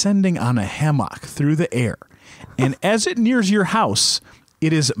descending on a hammock through the air. And as it nears your house,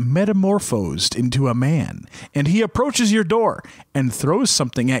 it is metamorphosed into a man. And he approaches your door and throws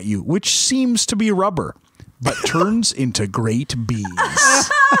something at you, which seems to be rubber, but turns into great bees.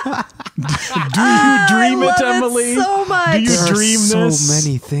 Do you dream it, Emily? So much. Do you dream this? So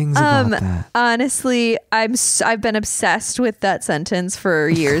many things about that. Honestly, I've been obsessed with that sentence for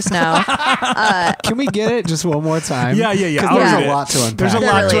years now. Can we get it just one more time? Yeah. There's a lot to unpack. There's a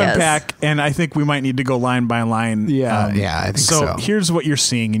lot really to unpack, and I think we might need to go line by line. I think so. So here's what you're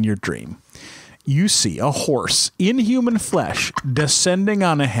seeing in your dream. You see a horse in human flesh descending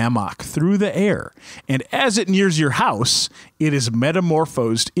on a hammock through the air, and as it nears your house, it is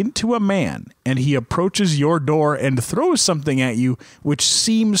metamorphosed into a man, and he approaches your door and throws something at you, which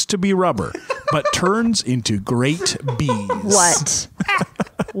seems to be rubber, but turns into great bees.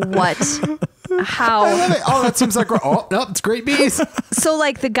 What? How? I love it. Oh, that seems like it's great bees. So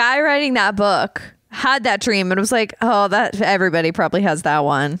the guy writing that book had that dream and was like, oh, that everybody probably has that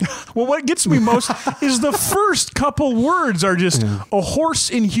one. Well, what gets me most is the first couple words are just a horse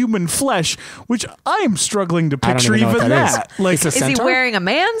in human flesh, which I'm struggling to picture even that. Is he wearing a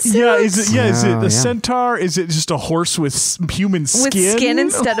man's suit? Yeah, is it a centaur? Is it just a horse with human skin? With skin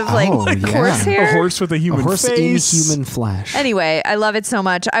instead of horse hair? A horse with a human horse face. in human flesh. Anyway, I love it so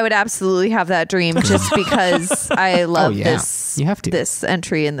much. I would absolutely have that dream just because I love this. You have to. This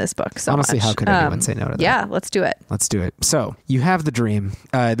entry in this book so Honestly, much. how could anyone say no to that? Yeah, let's do it. Let's do it. So you have the dream.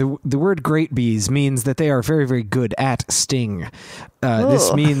 The word great bees means that they are very, very good at sting.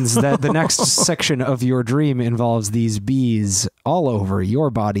 This means that the next section of your dream involves these bees all over your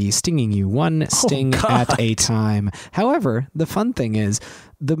body, stinging you one sting at a time. However, the fun thing is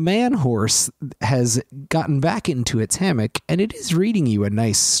the man horse has gotten back into its hammock and it is reading you a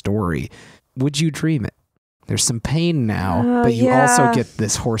nice story. Would you dream it? There's some pain now, but you also get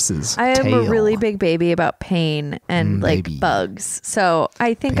this horse's tail. I am a really big baby about pain and bugs. So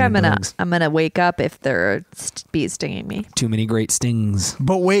I think I'm gonna wake up if there are bees stinging me. Too many great stings.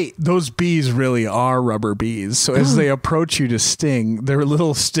 But wait, those bees really are rubber bees. So as they approach you to sting, their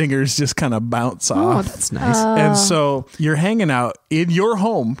little stingers just kind of bounce off. Oh, that's nice. And so you're hanging out in your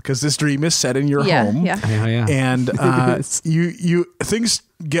home because this dream is set in your home. Yeah. And you things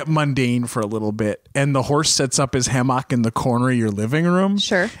get mundane for a little bit, and the horse sets up his hammock in the corner of your living room.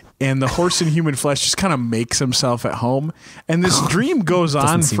 Sure. And the horse in human flesh just kind of makes himself at home. And this dream goes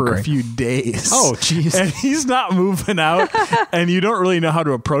on for a few days. Oh, jeez. And he's not moving out. And you don't really know how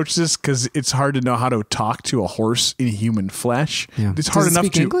to approach this because it's hard to know how to talk to a horse in human flesh. Yeah. It's hard enough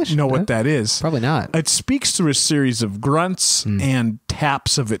to know what that is. Probably not. It speaks through a series of grunts and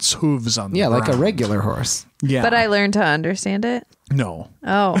taps of its hooves on the ground. Like a regular horse. Yeah. But I learned to understand it. No.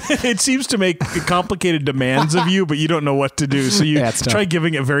 Oh. It seems to make complicated demands of you, but you don't know what to do. So you try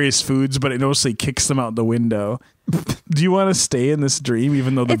giving it various foods, but it mostly kicks them out the window. Do you want to stay in this dream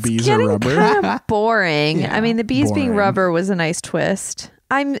even though the bees are rubber? It's kind of boring. Yeah, I mean, the bees being rubber was a nice twist.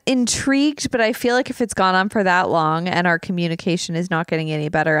 I'm intrigued, but I feel like if it's gone on for that long and our communication is not getting any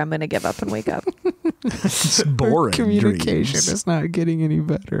better, I'm going to give up and wake up. It's boring. Communication is not getting any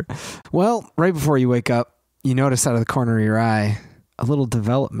better. Well, right before you wake up, you notice out of the corner of your eye a little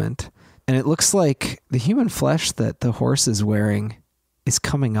development, and it looks like the human flesh that the horse is wearing is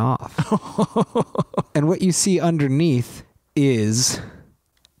coming off. And what you see underneath is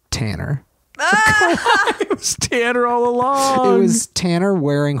Tanner. It was Tanner all along. It was Tanner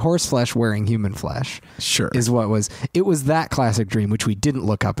wearing horse flesh, wearing human flesh. Sure. Is what was. It was that classic dream, which we didn't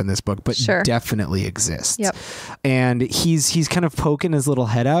look up in this book, but definitely exists. Yep. And he's kind of poking his little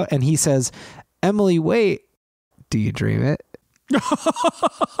head out, and he says, "Emily, wait, do you dream it?"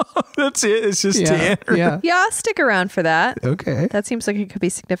 That's it. It's just Tanner. Yeah. Yeah, I'll stick around for that. Okay. That seems like it could be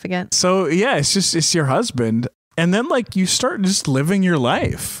significant. So yeah, it's your husband. And then like you start just living your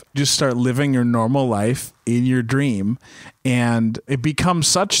life. Just start living your normal life in your dream. And it becomes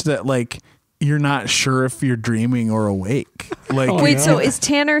such that like you're not sure if you're dreaming or awake. Like Wait, so is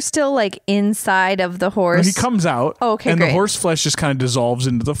Tanner still like inside of the horse? he comes out. Oh, okay, and great. the horse flesh just kind of dissolves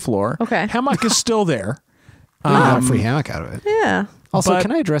into the floor. Okay. Hammock is still there. We got a free hammock out of it. Yeah. Also, But-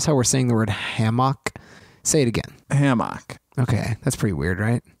 can I address how we're saying the word hammock? Say it again. Hammock. Okay, that's pretty weird,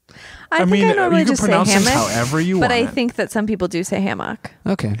 right? I mean, think I normally you can just say pronounce it hammock. however you but want I it. think that some people do say hammock.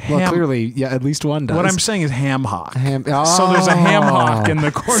 Okay. Well, clearly, yeah, at least one does. What I'm saying is ham hock. Oh. So there's a ham hock in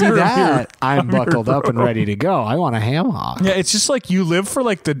the corner See of that? I'm of your buckled up and room. ready to go. I want a ham hock. Yeah, it's just like you live for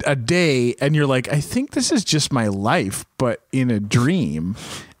like a day and you're like, I think this is just my life, but in a dream.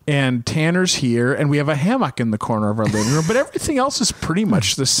 And Tanner's here and we have a hammock in the corner of our living room, but everything else is pretty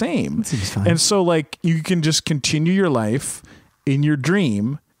much the same. Seems fine. And so like you can just continue your life in your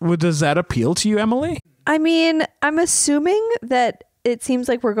dream. Well, does that appeal to you, Emily? I mean, I'm assuming that it seems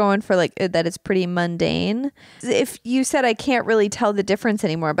like we're going for like that it's pretty mundane. If you said I can't really tell the difference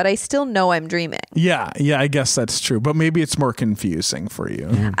anymore, but I still know I'm dreaming. Yeah, I guess that's true. But maybe it's more confusing for you.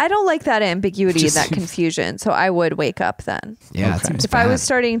 I don't like that ambiguity and Just that seems- confusion. So I would wake up then. Yeah, it Okay. seems If I bad. was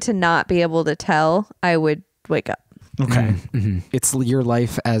starting to not be able to tell, I would wake up. Okay. It's your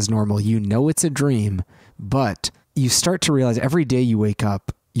life as normal. You know it's a dream, but you start to realize every day you wake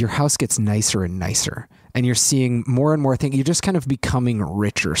up, your house gets nicer and nicer. And you're seeing more and more things. You're just kind of becoming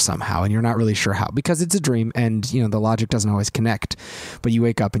richer somehow, and you're not really sure how, because it's a dream, and you know the logic doesn't always connect. But you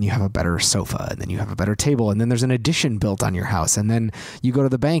wake up and you have a better sofa, and then you have a better table, and then there's an addition built on your house, and then you go to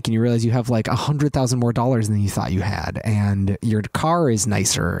the bank and you realize you have like $100,000 more than you thought you had, and your car is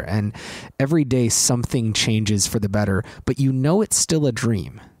nicer, and every day something changes for the better. But you know it's still a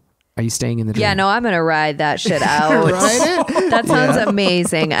dream. Are you staying in the dream? Yeah, no, I'm going to ride that shit out. Ride it? That sounds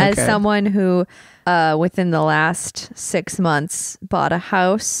amazing. As Okay. someone who, within the last 6 months, bought a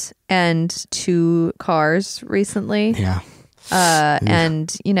house and 2 cars recently. Yeah.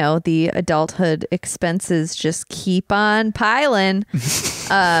 And, you know, the adulthood expenses just keep on piling.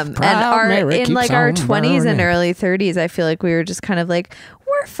 And Mary in keeps like our on 20s and burning. early 30s, I feel like we were just kind of like,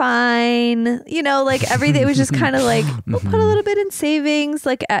 we're fine. You know, like everything was just kind of like, we'll put a little bit in savings,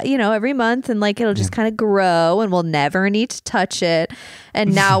 like, you know, every month, and like it'll just kind of grow and we'll never need to touch it.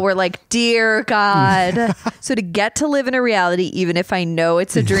 And now we're like, dear God. So to get to live in a reality, even if I know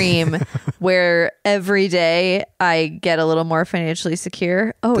it's a dream, where every day I get a little more financially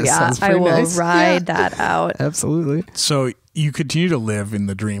secure. Oh, This yeah, sounds I pretty will nice. ride that out. Absolutely. So you continue to live in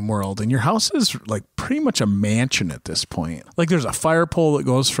the dream world, and your house is like pretty much a mansion at this point. Like there's a fire pole that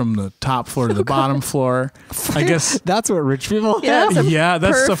goes from the top floor to the bottom floor. I guess. That's what rich people Yeah, have. it's a Yeah,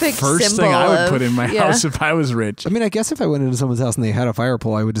 that's the perfect first thing I symbol would put of- in my yeah. house if I was rich. I mean, I guess if I went into someone's house and they had a fire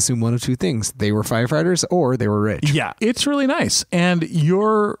pole, I would assume one of two things. They were firefighters or they were rich. Yeah, it's really nice. And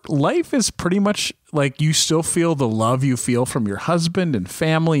your life is pretty much like you still feel the love you feel from your husband and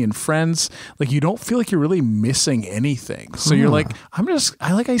family and friends. Like you don't feel like you're really missing anything. So you're like,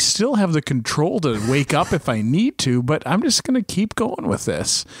 I still have the control to wake up if I need to, but I'm just going to keep going with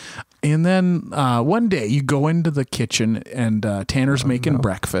this. And then one day you go into the kitchen and Tanner's making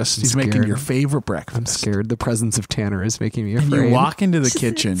breakfast. He's making scared. your favorite breakfast. I'm scared. The presence of Tanner is making me And afraid. you walk into the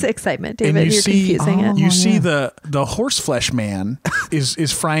kitchen. It's excitement, and David. you You're see, confusing it. You see the horse flesh man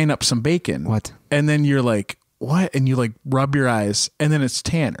is frying up some bacon. What? And then you're like, what? And you like rub your eyes, and then it's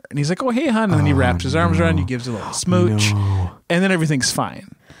Tanner, and he's like, oh hey hon, and then he wraps his arms around you, gives a little smooch, and then everything's fine.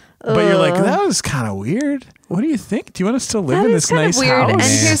 But you're like, that was kind of weird. What do you think? Do you want to still live in this nice weird. house? And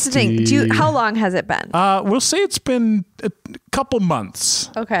here's the thing. How long has it been? We'll say it's been a couple months.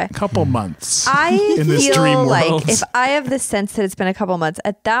 Okay. A couple months. I in this dream feel like world. if I have the sense that it's been a couple months,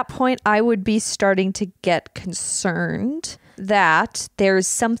 at that point, I would be starting to get concerned that there's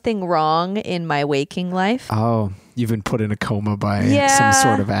something wrong in my waking life. Oh, you've been put in a coma by some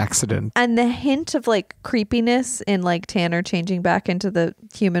sort of accident. And the hint of like creepiness in like Tanner changing back into the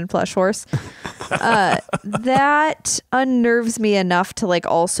human flesh horse, that unnerves me enough to like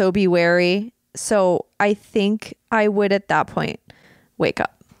also be wary. So I think I would at that point wake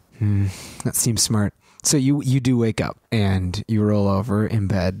up. That seems smart. So you do wake up and you roll over in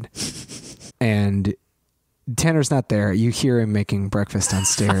bed and Tanner's not there. You hear him making breakfast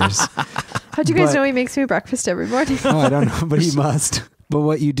downstairs. How'd you guys know he makes me breakfast every morning? Oh, I don't know, but he must. But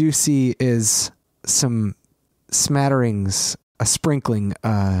what you do see is some smatterings, a sprinkling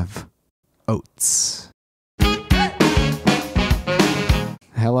of oats.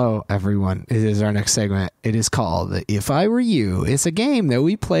 Hello, everyone. It is our next segment. It is called If I Were You. It's a game that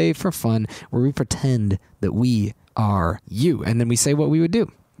we play for fun where we pretend that we are you. And then we say what we would do.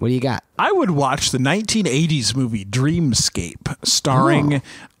 What do you got? I would watch the 1980s movie Dreamscape, starring,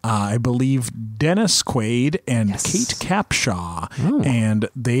 I believe, Dennis Quaid and Kate Capshaw. And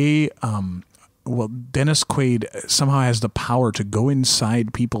they, Dennis Quaid somehow has the power to go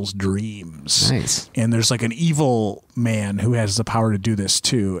inside people's dreams. Nice. And there's like an evil man who has the power to do this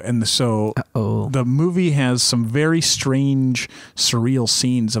too. And so the movie has some very strange, surreal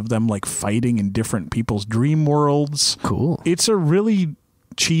scenes of them like fighting in different people's dream worlds. Cool. It's a really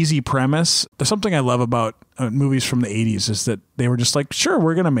cheesy premise. There's something I love about movies from the 80s is that they were just like, sure,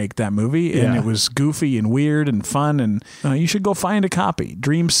 we're going to make that movie. And it was goofy and weird and fun. And you should go find a copy.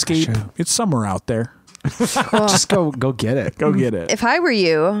 Dreamscape. It's somewhere out there. Cool. Just go get it. Go get it. If I were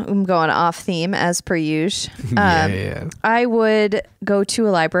you, I'm going off theme as per usual. I would go to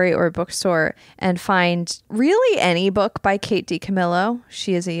a library or a bookstore and find really any book by Kate DiCamillo.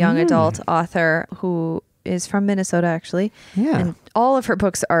 She is a young adult author who is from Minnesota, actually. Yeah. And all of her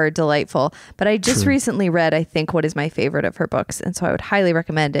books are delightful. But I just recently read, I think, what is my favorite of her books. And so I would highly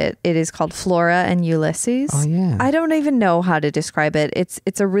recommend it. It is called Flora and Ulysses. Oh, yeah. I don't even know how to describe it.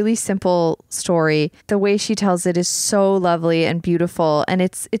 It's a really simple story. The way she tells it is so lovely and beautiful. And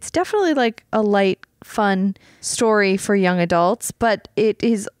it's definitely like a light, fun story for young adults. But it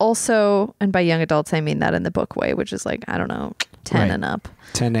is also, and by young adults, I mean that in the book way, which is like, I don't know, 10 and up.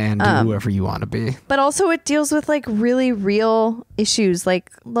 10 and whoever you want to be. But also it deals with like really real issues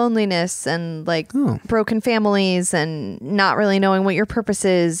like loneliness and like broken families and not really knowing what your purpose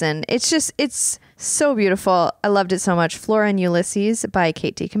is. And it's so beautiful. I loved it so much. Flora and Ulysses by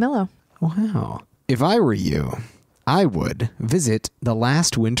Kate DiCamillo. Wow. If I were you, I would visit the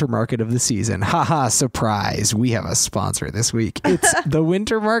last winter market of the season. Haha, surprise. We have a sponsor this week. It's the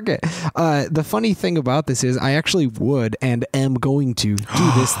winter market. The funny thing about this is I actually would and am going to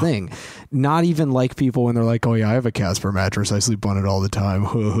do this thing. Not even like people when they're like, oh yeah, I have a Casper mattress. I sleep on it all the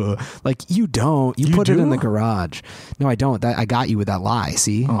time. Like you don't. You put it in the garage. No, I don't. I got you with that lie.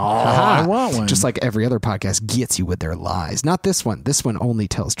 See? I want one. Just like every other podcast gets you with their lies. Not this one. This one only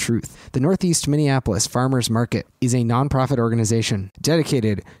tells truth. The Northeast Minneapolis Farmers Market is a nonprofit organization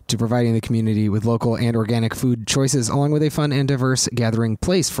dedicated to providing the community with local and organic food choices, along with a fun and diverse gathering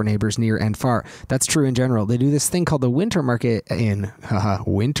place for neighbors near and far. That's true in general. They do this thing called the Winter Market in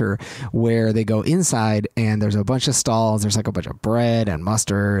winter, where they go inside and there's a bunch of stalls. There's like a bunch of bread and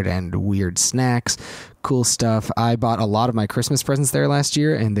mustard and weird snacks. Cool stuff. I bought a lot of my Christmas presents there last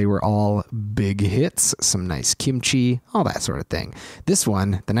year and they were all big hits. Some nice kimchi, all that sort of thing.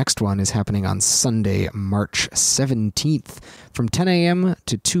 The next one is happening on Sunday, March 17th from 10 a.m.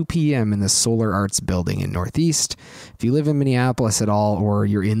 to 2 p.m. in the Solar Arts Building in Northeast. If you live in Minneapolis at all or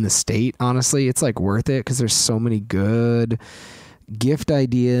you're in the state, honestly, it's like worth it because there's so many good gift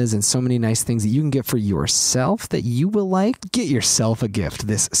ideas and so many nice things that you can get for yourself that you will like. Get yourself a gift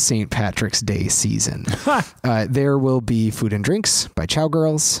this St. Patrick's Day season. There will be food and drinks by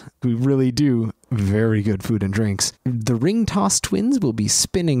Chowgirls. We really do very good food and drinks. The Ring Toss Twins will be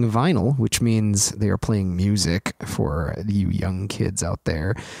spinning vinyl, which means they are playing music for you young kids out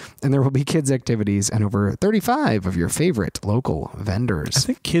there. And there will be kids activities and over 35 of your favorite local vendors. I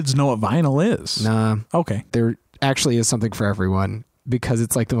think kids know what vinyl is. Nah. Okay. There actually is something for everyone because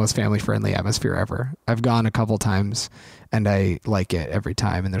it's like the most family friendly atmosphere ever. I've gone a couple times and I like it every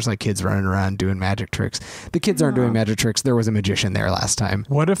time. And there's like kids running around doing magic tricks. The kids aren't doing magic tricks. There was a magician there last time.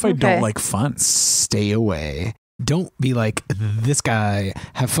 What if I don't like fun? Stay away. Don't be like this guy.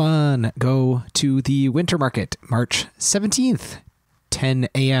 Have fun. Go to the Winter Market, March 17th. 10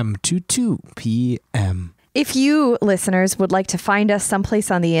 a.m. to 2 p.m. If you listeners would like to find us someplace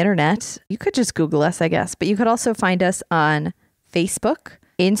on the internet, you could just Google us, I guess, but you could also find us on Facebook,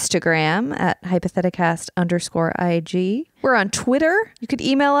 Instagram at hypotheticast_IG. We're on Twitter. You could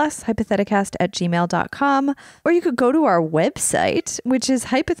email us, hypotheticast@gmail.com, or you could go to our website, which is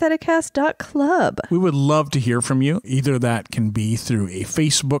hypotheticast.club. We would love to hear from you. Either that can be through a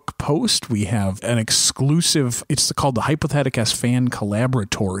Facebook post. We have an exclusive, it's called the Hypotheticast Fan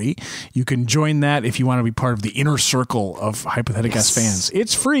Collaboratory. You can join that if you want to be part of the inner circle of Hypotheticast fans.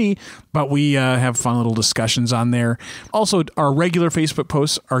 It's free, but we have fun little discussions on there. Also, our regular Facebook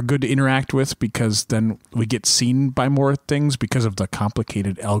posts are good to interact with because then we get seen by more things because of the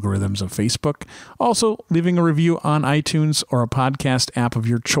complicated algorithms of Facebook. Also, leaving a review on iTunes or a podcast app of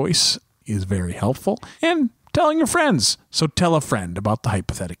your choice is very helpful. And telling your friends. So tell a friend about the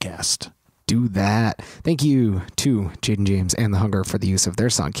Hypotheticast. Do that. Thank you to Jaden James and The Hunger for the use of their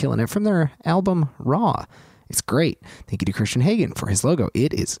song Killing It from their album Raw. It's great. Thank you to Christian Hagen for his logo.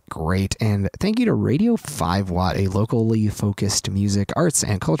 It is great. And thank you to Radio 5 Watt, a locally focused music, arts,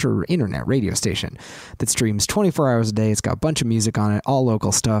 and culture internet radio station that streams 24 hours a day. It's got a bunch of music on it, all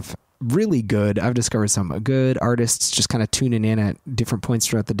local stuff. Really good. I've discovered some good artists just kind of tuning in at different points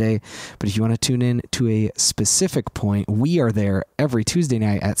throughout the day. But if you want to tune in to a specific point, we are there every Tuesday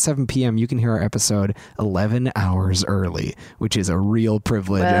night at 7 p.m. You can hear our episode 11 hours early, which is a real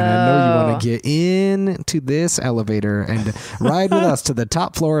privilege. And I know you want to get into this elevator and ride with us to the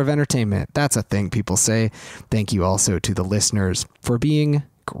top floor of entertainment. That's a thing people say. Thank you also to the listeners for being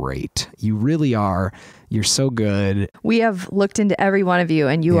great. You really are. You're so good. We have looked into every one of you,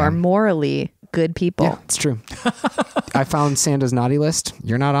 and you are morally good people. Yeah, it's true. I found Santa's naughty list.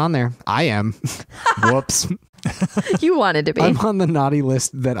 You're not on there. I am. Whoops. You wanted to be. I'm on the naughty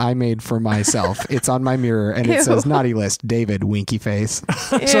list that I made for myself. It's on my mirror, and it says naughty list, David, winky face.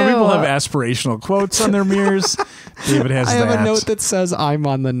 Some people have aspirational quotes on their mirrors. David has I that. have a note that says I'm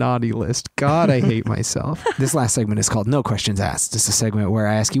on the naughty list. God, I hate myself. This last segment is called No Questions Asked. It's a segment where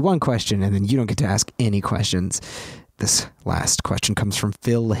I ask you one question, and then you don't get to ask any questions. This last question comes from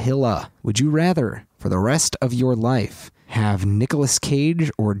Phil Hilla. Would you rather, for the rest of your life, have Nicolas Cage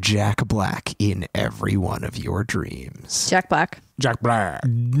or Jack Black in every one of your dreams? Jack Black. Jack Black.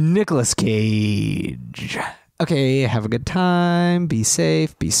 Nicolas Cage. Okay, have a good time, be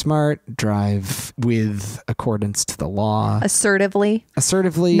safe, be smart, drive with accordance to the law. Assertively.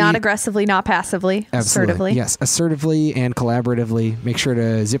 Assertively. Not aggressively, not passively. Absolutely. Assertively. Yes, assertively and collaboratively. Make sure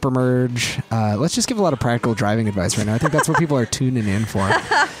to zipper merge. Let's just give a lot of practical driving advice right now. I think that's what people are tuning in for.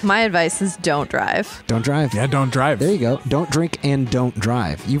 My advice is don't drive. Don't drive. Yeah, don't drive. There you go. Don't drink and don't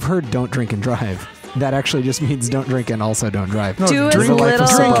drive. You've heard don't drink and drive. That actually just means don't drink and also don't drive. No, Do as drink, little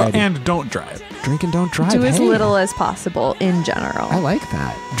drink and don't drive. Drink and don't drive. Do as Hey, little as possible in general. I like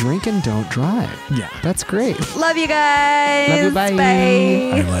that. Drink and don't drive. Yeah. That's great. Love you guys. Love you, bye.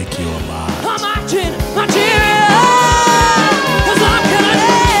 Bye. I like you a lot. I'm acting my cheerio, 'cause I'm killing it.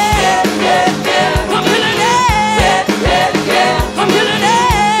 I'm killing it. I'm killing it. I'm killing it.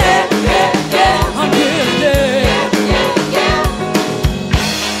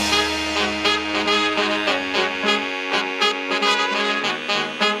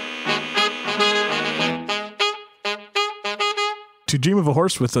 To dream of a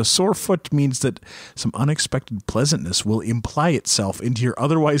horse with a sore foot means that some unexpected pleasantness will imply itself into your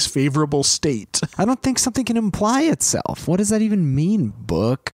otherwise favorable state. I don't think something can imply itself. What does that even mean,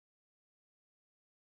 book?